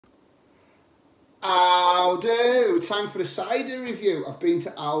How do? Time for a cider review. I've been to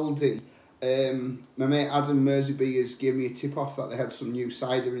Aldi. My mate Adam Merseyby has given me a tip off that they had some new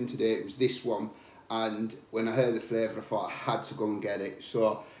cider in today. It was this one, and when I heard the flavour, I thought I had to go and get it.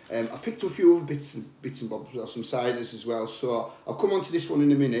 So I picked up a few other bits and bobs, some ciders as well. So I'll come on to this one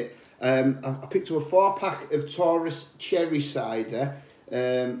in a minute. I picked up a 4-pack of Taurus cherry cider.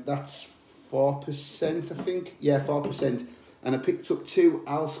 That's 4%, I think. Yeah, 4%. And I picked up 2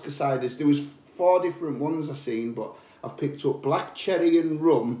 Alska ciders. There was 4 different ones I've seen, but I've picked up black cherry and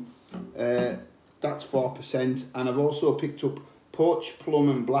rum. That's 4%. And I've also picked up poached plum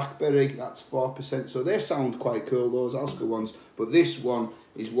and blackberry. That's 4%. So they sound quite cool, those Alska ones. But this one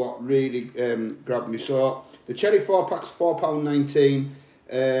is what really grabbed me. So the cherry 4-pack's £4.19.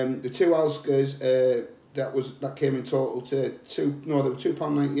 The 2 Alskas, that came in total to they were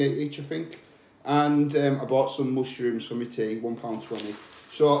 £2.98 each, I think. And I bought some mushrooms for my tea, £1.20.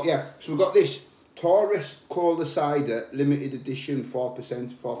 So yeah, so we've got this Taurus Cola Cider limited edition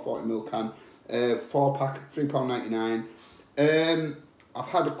 4%, 440ml can, 4-pack, £3.99. I've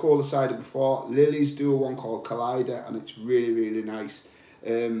had a cola cider before. Lily's do one called Collider, and it's really nice.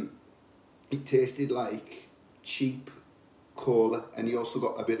 It tasted like cheap cola, and you also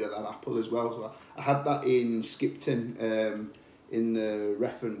got a bit of that apple as well. So I had that in Skipton, in the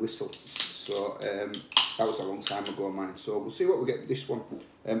Ref and Whistle. So that was a long time ago of mine. So we'll see what we get with this one.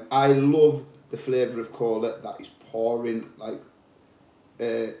 I love the flavour of cola that is pouring, like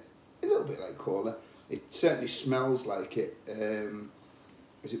a little bit like cola. It certainly smells like it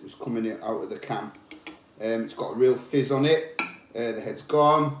as it was coming out of the can. It's got a real fizz on it. The head's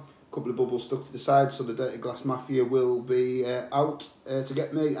gone. A couple of bubbles stuck to the side, so the Dirty Glass Mafia will be out to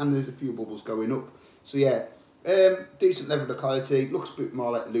get me, and there's a few bubbles going up. So yeah, decent level of clarity. Looks a bit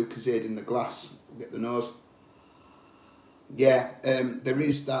more like Lucozade in the glass. We'll get the nose. Yeah, there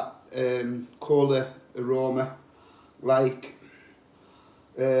is that cola aroma, like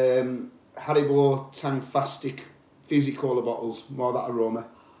Haribo Tangfastic fizzy cola bottles, more that aroma,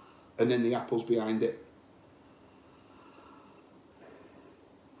 and then the apples behind it.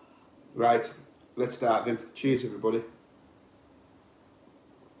 Right, let's dive in. Cheers, everybody.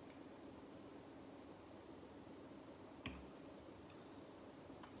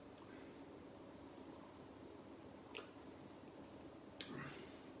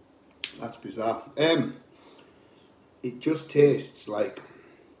 That's bizarre. It just tastes like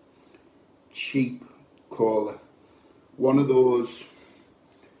cheap cola. One of those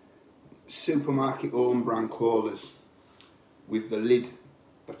supermarket own brand colas with the lid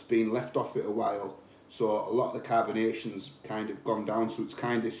that's been left off it a while. So a lot of the carbonation's kind of gone down, so it's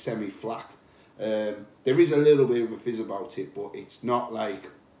kind of semi-flat. There is a little bit of a fizz about it, but it's not like...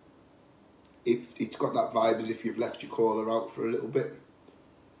 It's got that vibe as if you've left your cola out for a little bit.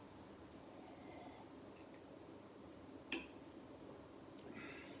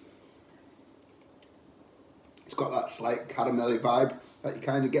 It's got that slight caramelly vibe that you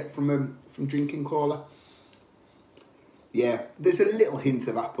kind of get from drinking cola. Yeah, there's a little hint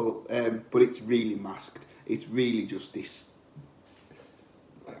of apple, but it's really masked. It's really just this,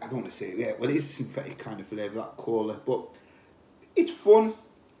 I don't want to say it, yeah, well, it is a synthetic kind of flavour, that cola, but it's fun.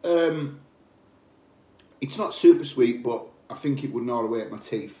 It's not super sweet, but I think it would gnaw away at my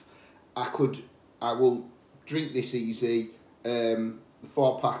teeth. I will drink this easy. The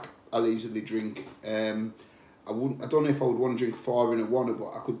 4-pack I'll easily drink. I don't know if I would want to drink 4 in a one,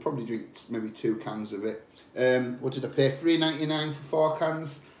 but I could probably drink maybe 2 cans of it. What did I pay? £3.99 for 4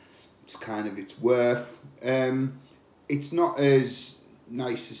 cans. It's kind of its worth. It's not as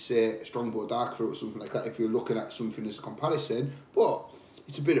nice as, say, a Strongbow Dark Fruit or something like that if you're looking at something as a comparison, but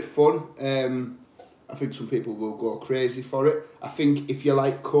it's a bit of fun. I think some people will go crazy for it. I think if you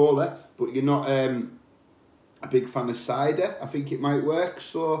like cola but you're not a big fan of cider, I think it might work.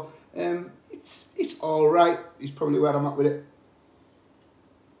 So it's all right. It's probably where I'm at with it.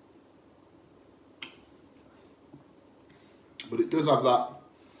 But it does have that,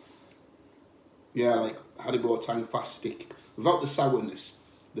 yeah, like Haribo Tangfastic, without the sourness,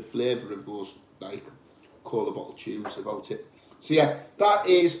 the flavour of those like cola bottle chews about it. So yeah, that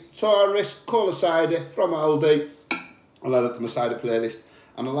is Taurus Cola Cider from Aldi. I'll add that to my cider playlist,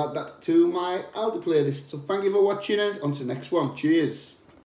 and I'll add that to my Aldi playlist. So thank you for watching, and on to the next one. Cheers.